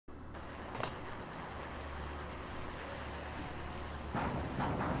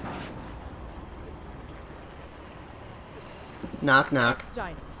Knock, knock.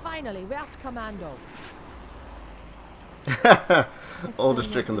 Ep9, finally, where's Commando?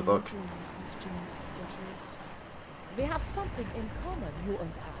 Oldest trick in the book. We have something in common, you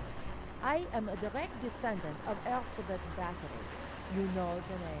and I. I am a direct descendant of Elizabeth Báthory. You know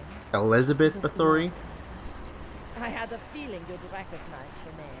the name? Elizabeth Báthory? I had a feeling you'd recognize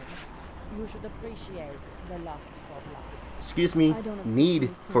the name. You should appreciate the lust for blood. Excuse me,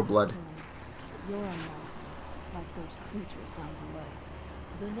 need for blood. You're a monster, like those creatures down below.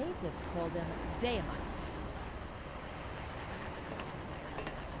 The natives call them deamites.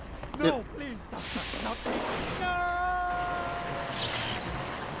 No, please, Doctor, not me. No!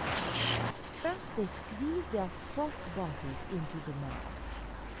 First, they squeeze their soft bodies into the mouth.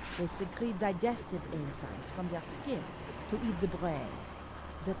 They secrete digestive enzymes from their skin to eat the brain.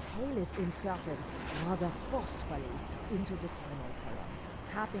 The tail is inserted rather forcefully into the spinal column,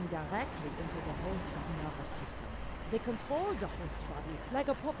 tapping directly into the host's nervous system. They control the host body like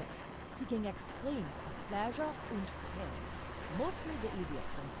a puppet, seeking extremes of pleasure and pain. Mostly the easier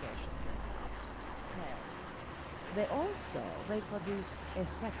sensation gets out. Pain. They also reproduce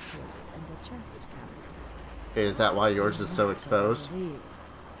asexually in the chest cavity. Is that why yours is so exposed?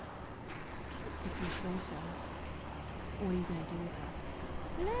 If you say so. What are you gonna do with her?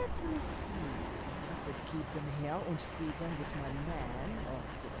 Let me see. I could keep them here and feed them with my man, or I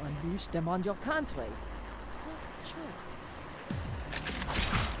could unleash them on your country. Tough choice.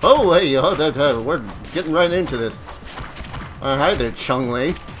 Oh, hey, we're getting right into this. Hi there,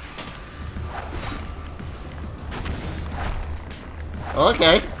 Chung-Li.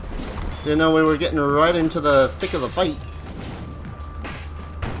 Okay. Didn't know we were getting right into the thick of the fight.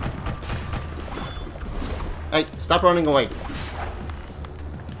 Hey, stop running away.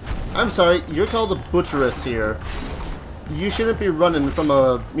 I'm sorry, you're called a butcheress here. You shouldn't be running from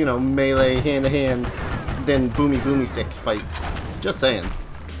a, melee hand-to-hand, then boomy stick fight. Just saying.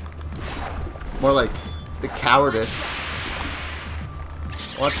 More like the cowardice.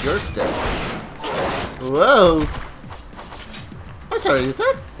 Watch your step. Whoa! I'm sorry, is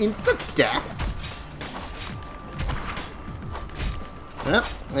that instant death? Yep,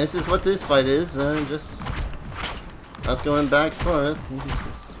 this is what this fight is. Just us going back and forth.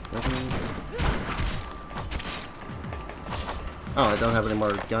 Oh, I don't have any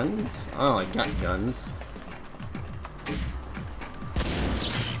more guns? Oh, I got guns.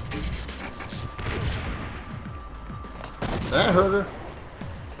 That hurt her.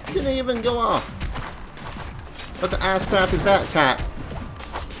 Didn't even go off. What the ass crap is that, cat?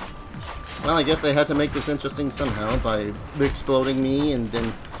 Well, I guess they had to make this interesting somehow by exploding me and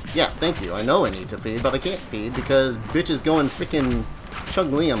then... Yeah, thank you. I know I need to feed, but I can't feed because bitch is going freaking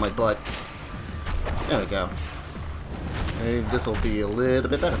Chung-Li on my butt. There we go. Maybe this will be a little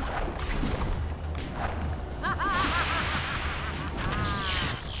bit better.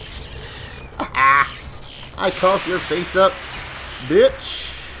 I coughed your face up, bitch.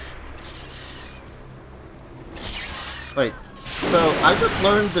 Wait, so I just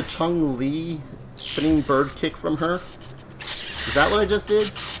learned the Chung-Li spinning bird kick from her? Is that what I just did?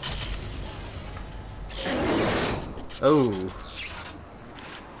 Oh.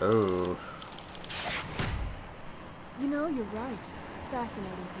 Oh. You know, you're right.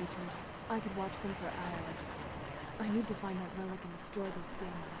 Fascinating creatures. I could watch them for hours. I need to find that relic and destroy these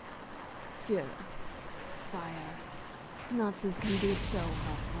deamites. Fear. Fire. Nazis can be so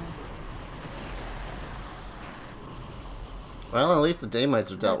helpful. Well, at least the deamites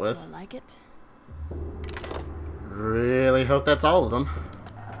are dealt with. That's more like it. Really hope that's all of them.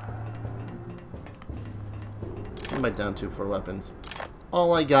 What am I down to for weapons?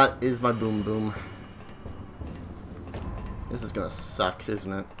 All I got is my boom boom. This is gonna suck,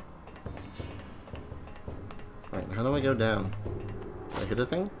 isn't it? Wait, how do I go down? Do I hit a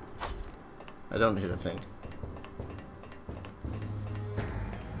thing? I don't hit a thing.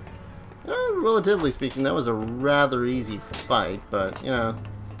 Relatively speaking, that was a rather easy fight, but, Okay,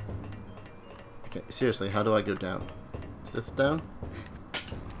 seriously, how do I go down? Is this down?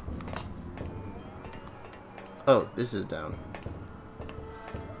 Oh, this is down.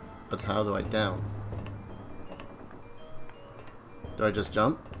 But how do I down? Do I just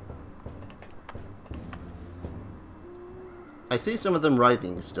jump? I see some of them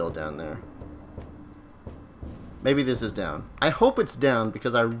writhing still down there. Maybe this is down. I hope it's down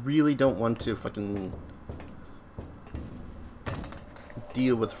because I really don't want to fucking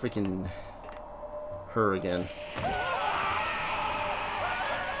deal with freaking her again.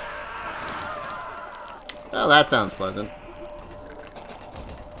 Well, that sounds pleasant.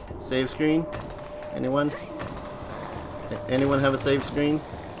 Save screen? Anyone? Anyone have a save screen?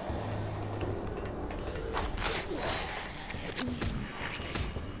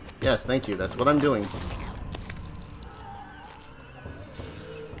 Yes, thank you. That's what I'm doing.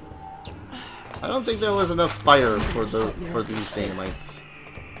 I don't think there was enough fire for these deamites.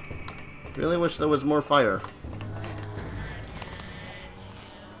 Really wish there was more fire.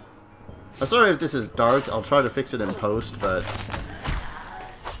 I'm sorry if this is dark. I'll try to fix it in post, but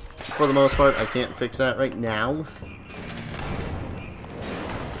for the most part, I can't fix that right now.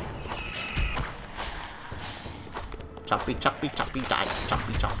 Choppy, choppy, choppy, die.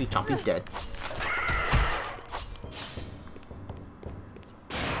 Choppy, choppy, choppy, dead.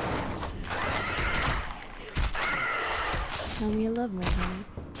 Tell me you love me, honey.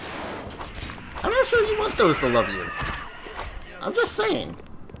 I'm not sure you want those to love you. I'm just saying.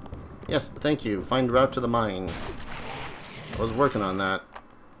 Yes, thank you. Find route to the mine. I was working on that.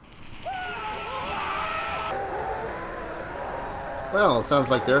 Well, sounds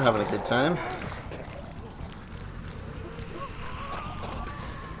like they're having a good time.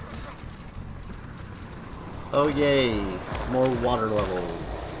 Oh yay, more water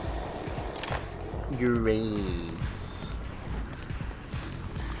levels. Great.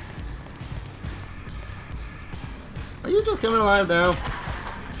 Are you just coming alive now?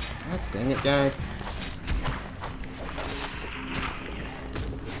 God dang it, guys.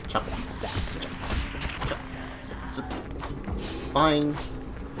 Chop. Chop. Chop. Fine.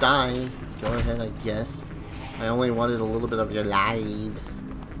 Die. Go ahead, I guess. I only wanted a little bit of your lives.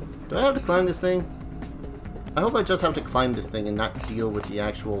 Do I have to climb this thing? I hope I just have to climb this thing and not deal with the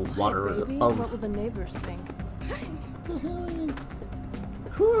actual water of... What will the neighbors think?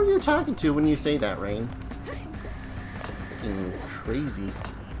 Who are you talking to when you say that, Rain? Fucking crazy.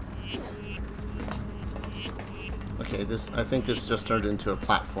 Okay, I think this just turned into a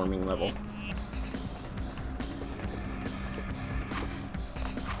platforming level.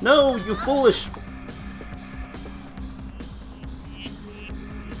 No, you foolish...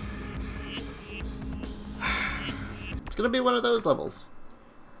 It's gonna be one of those levels.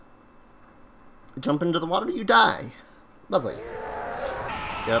 Jump into the water, you die. Lovely.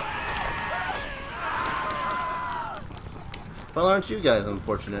 Yep. Well, aren't you guys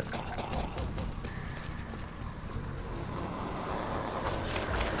unfortunate?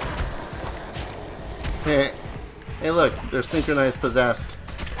 Hey, hey look, they're synchronized possessed.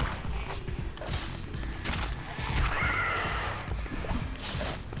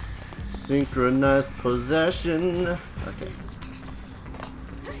 Synchronized possession. Okay.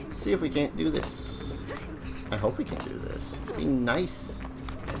 See if we can't do this. I hope we can do this. It'd be nice.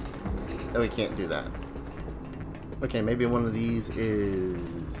 Oh, we can't do that. Okay, maybe one of these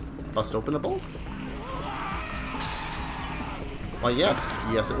is bust openable? Why, yes.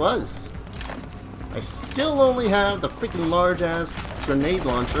 Yes, it was. I still only have the freaking large-ass grenade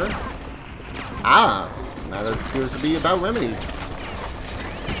launcher. Ah, that appears to be about remedied.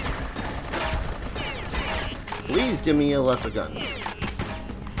 Please give me a lesser gun.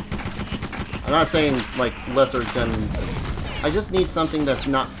 I'm not saying, like, lesser gun. I just need something that's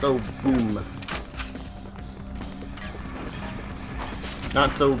not so boom.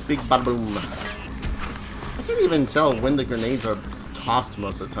 Not so big bada boom. I can't even tell when the grenades are tossed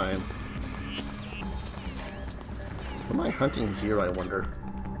most of the time. What am I hunting here, I wonder?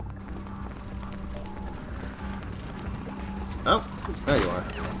 Oh, there you are.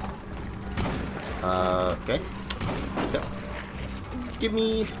 Okay. Yep. Give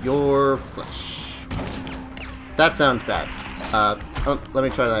me your flesh. That sounds bad. Let me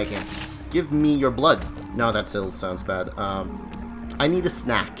try that again. Give me your blood. No, that still sounds bad. I need a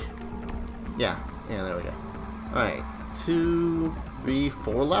snack. Yeah, there we go. Alright. 2, 3,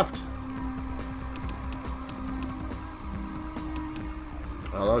 4 left.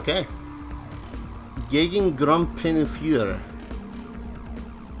 Well, okay. Gegen Grumpenfuhrer.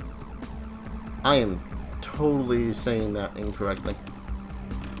 I am totally saying that incorrectly.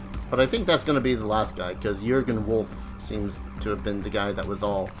 But I think that's going to be the last guy, because Jürgen Wolf seems to have been the guy that was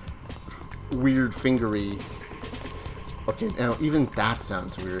all weird fingery. Okay, now even that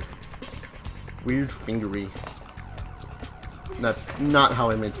sounds weird. Weird fingery. That's not how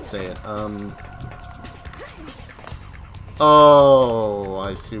I meant to say it. Oh,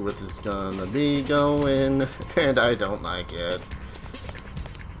 I see what this is gonna be going, and I don't like it.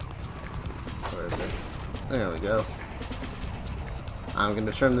 Where is it? There we go. I'm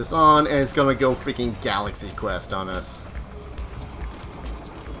gonna turn this on, and it's gonna go freaking Galaxy Quest on us.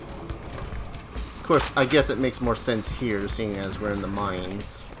 Of course, I guess it makes more sense here, seeing as we're in the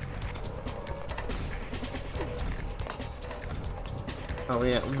mines. Are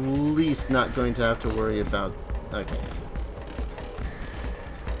we at least not going to have to worry about... Okay.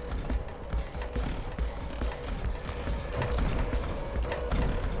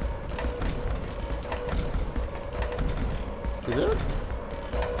 Is there?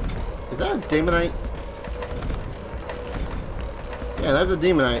 Is that a deamite? Yeah, that's a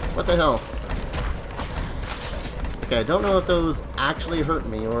deamite. What the hell? Okay, I don't know if those actually hurt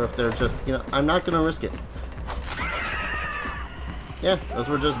me or if they're just, you know, I'm not gonna risk it. Yeah, those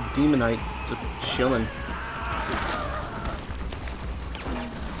were just deamites, just chilling.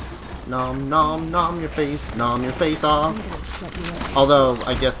 Nom nom nom your face off. Although,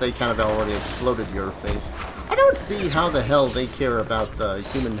 I guess they kind of already exploded your face. I don't see how the hell they care about the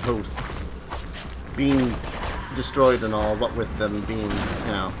human hosts being destroyed and all, what with them being, you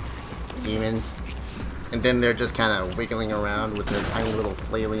know, demons. And then they're just kind of wiggling around with their tiny little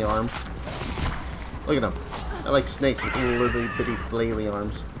flaily arms. Look at them. They're like snakes with little bitty flaily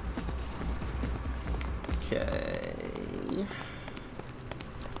arms. Okay.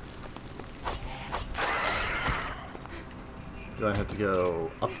 Do I have to go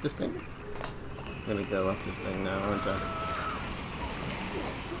up this thing? I'm gonna go up this thing now, aren't I?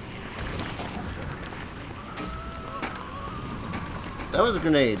 That was a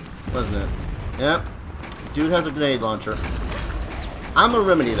grenade, wasn't it? Yep. Dude has a grenade launcher. I'm gonna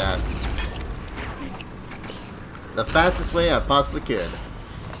remedy that. The fastest way I possibly could.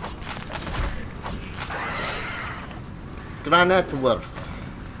 Granate Werf.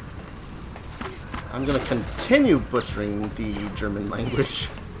 I'm gonna continue butchering the German language.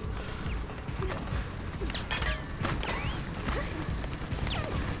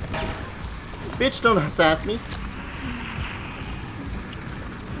 Bitch, don't sass me.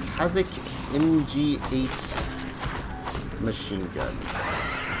 Kazakh MG8 machine gun.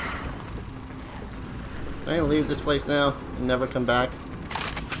 Can I leave this place now and never come back?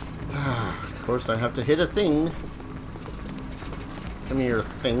 Of course, I have to hit a thing. Come here,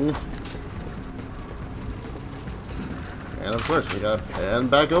 thing. And of course, we gotta pan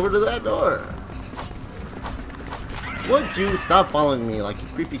back over to that door. Would you stop following me like a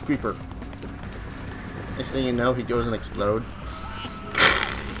creepy creeper? Next thing you know, he goes and explodes.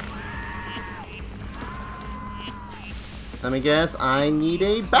 Let me guess, I need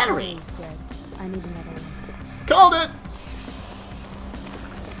a battery. Dead. I need another one. Called it!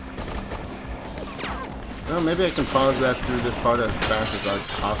 Well, maybe I can progress through this part as fast as I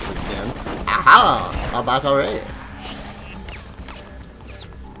possibly can. Aha! A Báthory!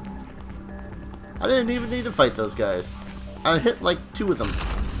 I didn't even need to fight those guys. I hit like 2 of them.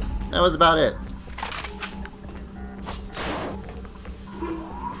 That was about it.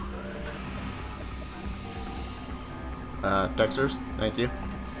 Dexters, thank you.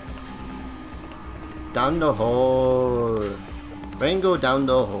 Down the hole. Rain go down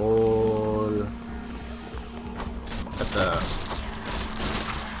the hole.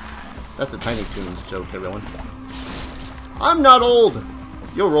 That's a Tiny Toons joke, everyone. I'm not old!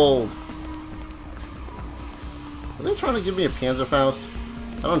 You're old. Are they trying to give me a Panzerfaust?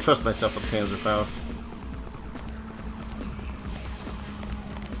 I don't trust myself with Panzerfaust.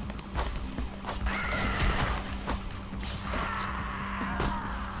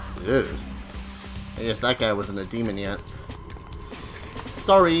 Ugh. I guess that guy wasn't a demon yet.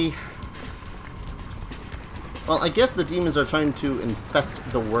 Sorry. Well, I guess the demons are trying to infest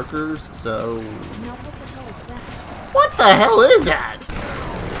the workers, so... What the hell is that?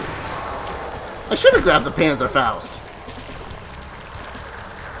 I should have grabbed the Panzerfaust.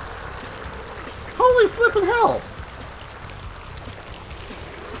 Holy flippin' hell.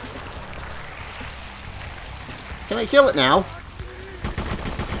 Can I kill it now?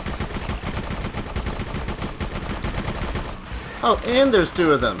 Oh, and there's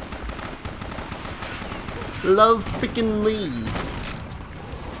 2 of them. Love freaking Lee.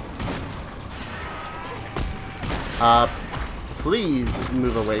 Please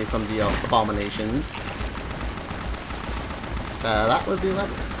move away from the abominations. That would be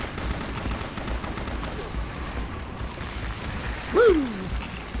lovely. Woo!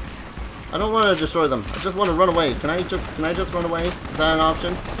 I don't want to destroy them. I just want to run away. Can I just run away? Is that an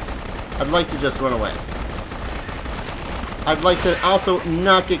option? I'd like to just run away. I'd like to also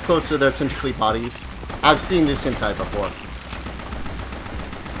not get close to their tentacly bodies. I've seen this hentai before.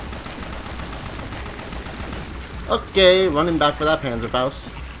 Okay, running back for that Panzerfaust.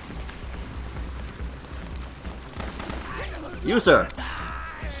 You, sir.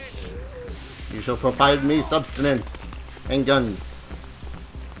 You shall provide me substance and guns.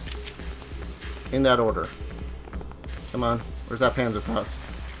 In that order. Come on, where's that Panzerfaust?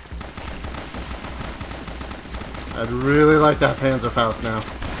 I'd really like that Panzerfaust now.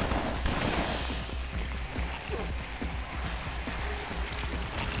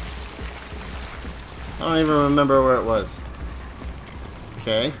 I don't even remember where it was.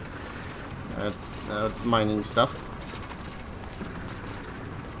 Okay. Now it's mining stuff.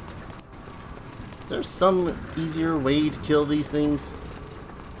 there some easier way to kill these things?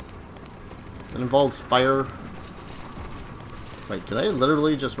 That involves fire? Wait, could I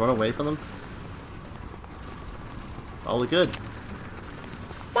literally just run away from them? Probably good.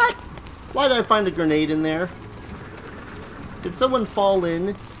 What? Why did I find a grenade in there? Did someone fall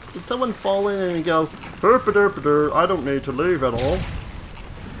in? Did someone fall in and go, herpaderpader, I don't need to leave at all?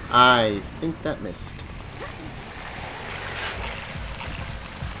 I think that missed.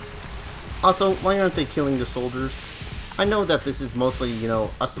 Also, why aren't they killing the soldiers? I know that this is mostly, you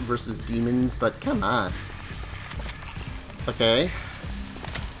know, us versus demons, but come on. Okay.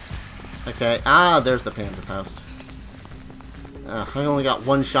 Okay. Ah, there's the Panzerfaust. I only got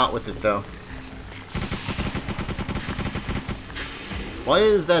one shot with it, though. Why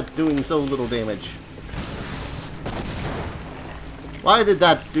is that doing so little damage? Why did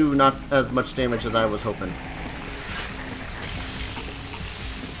that do not as much damage as I was hoping?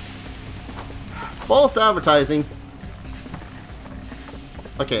 False advertising.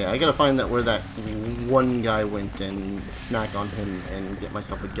 Okay, I gotta find that where that one guy went and snack on him and get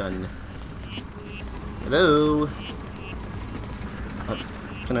myself a gun. Hello? Oh,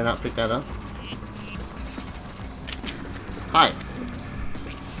 can I not pick that up? Hi.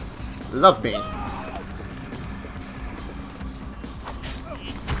 Love me.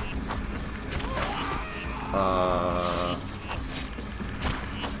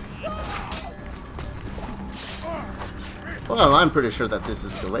 Well, I'm pretty sure that this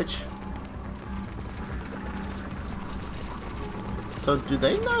is glitch. So, do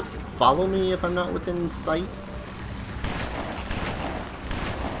they not follow me if I'm not within sight?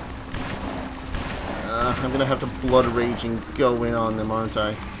 I'm gonna have to blood rage and go in on them, aren't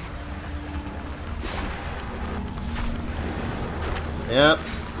I? Yep.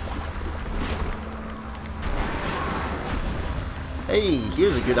 Hey,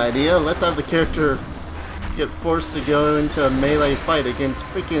 here's a good idea. Let's have the character get forced to go into a melee fight against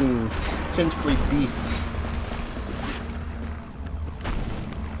freaking tentacly beasts.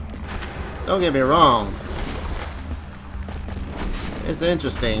 Don't get me wrong. It's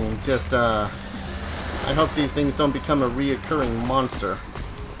interesting, just I hope these things don't become a reoccurring monster.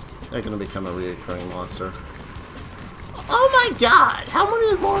 They're gonna become a reoccurring monster. Oh my god! How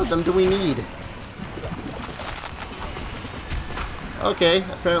many more of them do we need? Okay,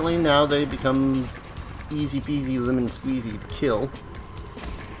 apparently now they become easy peasy lemon squeezy to kill.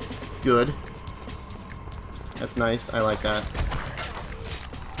 Good. That's nice, I like that.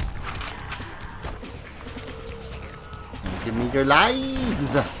 Give me your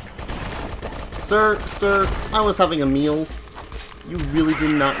lives! Sir, I was having a meal. You really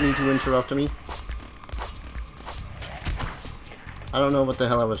did not need to interrupt me. I don't know what the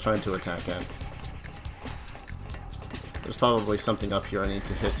hell I was trying to attack at. There's probably something up here I need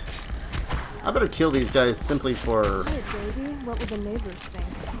to hit. I better kill these guys simply for... Hey, baby, what would the neighbors think?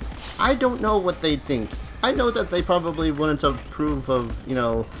 I don't know what they'd think. I know that they probably wanted to prove of, you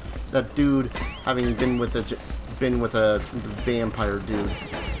know, that dude having been with a vampire dude.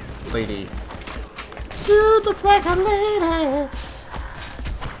 Lady. Dude looks like a lady.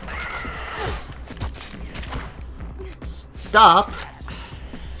 Stop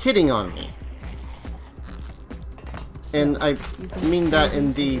hitting on me. And I mean that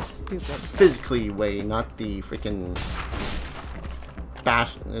in the physically way, not the freaking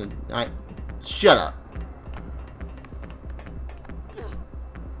bash. Shut up.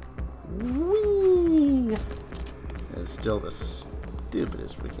 Whee! It's still the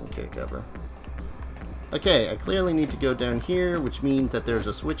stupidest freaking kick ever. Okay, I clearly need to go down here, which means that there's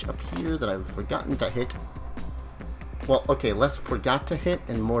a switch up here that I've forgotten to hit. Well, okay, less forgot to hit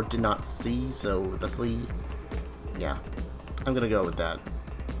and more did not see, so thusly, yeah, I'm gonna go with that.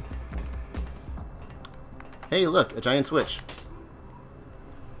 Hey, look, a giant switch.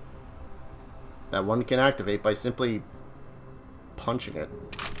 That one can activate by simply punching it.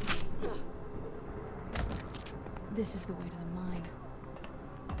 This is the way to the mine.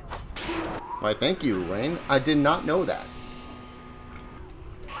 Why, thank you, Wayne. I did not know that.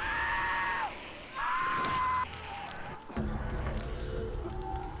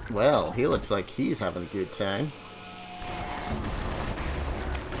 Well, he looks like he's having a good time.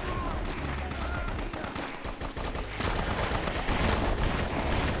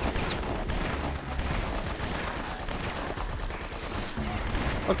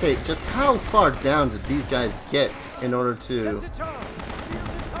 Okay, just how far down did these guys get in order to...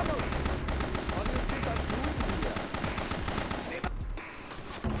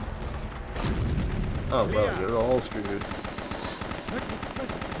 Oh, well, you're all screwed.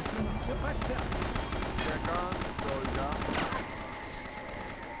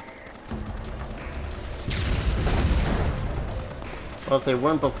 Well, if they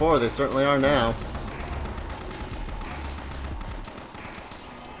weren't before, they certainly are now.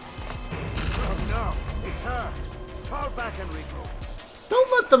 Oh no, it's her. Fall back, Enrico.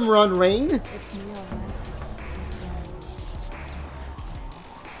 Don't let them run, Rain. It's me, alright.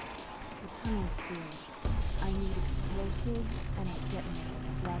 The tunnel's sealed. I need explosives and a detonator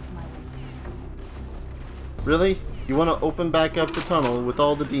to blast my way through. Really? You want to open back up the tunnel with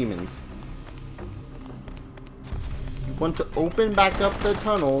all the demons? You want to open back up the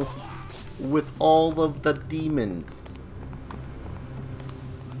tunnel with all of the demons?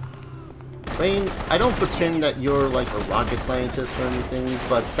 Rain, I don't pretend that you're like a rocket scientist or anything,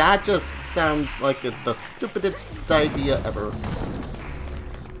 but that just sounds like the stupidest idea ever.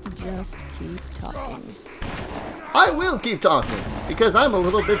 Just keep talking. I will keep talking, because I'm a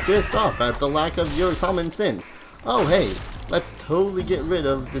little bit pissed off at the lack of your common sense. Oh hey, let's totally get rid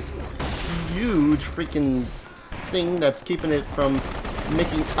of this huge freaking thing that's keeping it from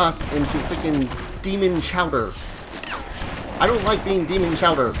making us into freaking demon chowder. I don't like being demon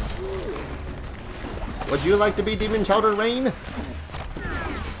chowder. Would you like to be demon chowder, Rain?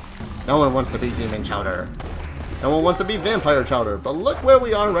 No one wants to be demon chowder. No one wants to be vampire chowder, but look where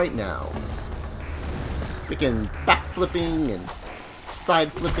we are right now. Freaking backflipping and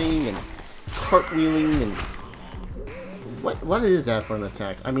side flipping and cartwheeling and what is that for an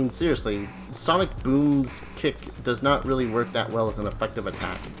attack? I mean, seriously, Sonic Boom's kick does not really work that well as an effective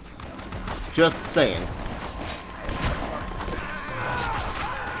attack. Just saying.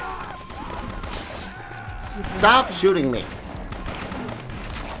 Stop shooting me.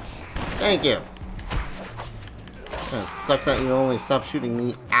 Thank you. It sucks that you only stop shooting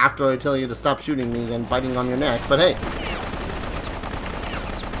me after I tell you to stop shooting me and biting on your neck, but hey.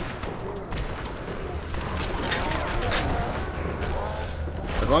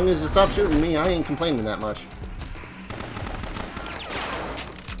 As long as you stop shooting me, I ain't complaining that much.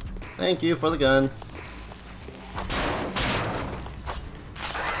 Thank you for the gun.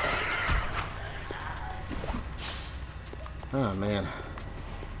 Oh man.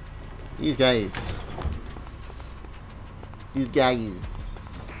 These guys. I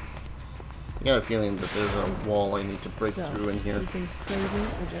got a feeling that there's a wall I need to break through in here. Everything's crazy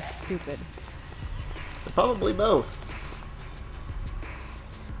or just stupid? Probably both.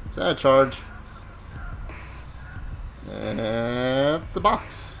 Is that a charge? It's a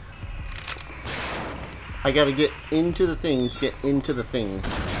box. I gotta get into the thing to get into the thing.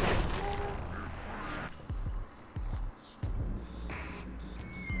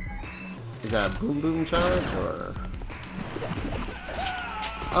 Is that a boom boom charge or?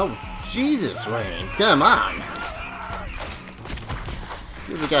 Oh, Jesus, Rain, come on!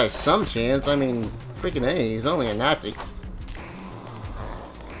 Give the guy some chance. I mean, freaking A, he's only a Nazi. Did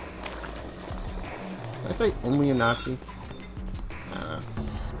I say only a Nazi? I don't know.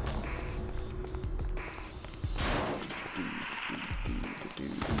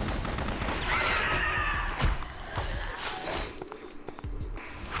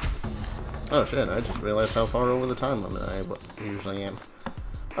 Oh shit, I just realized how far over the time limit I usually am.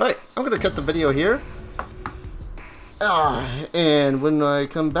 Alright, I'm gonna cut the video here. And when I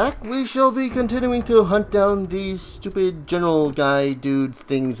come back, we shall be continuing to hunt down these stupid general guy dudes,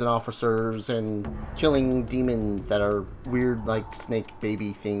 things, and officers, and killing demons that are weird, like snake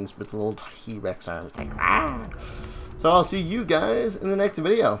baby things with little T-Rex arms. Like, ah! So I'll see you guys in the next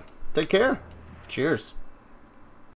video. Take care. Cheers.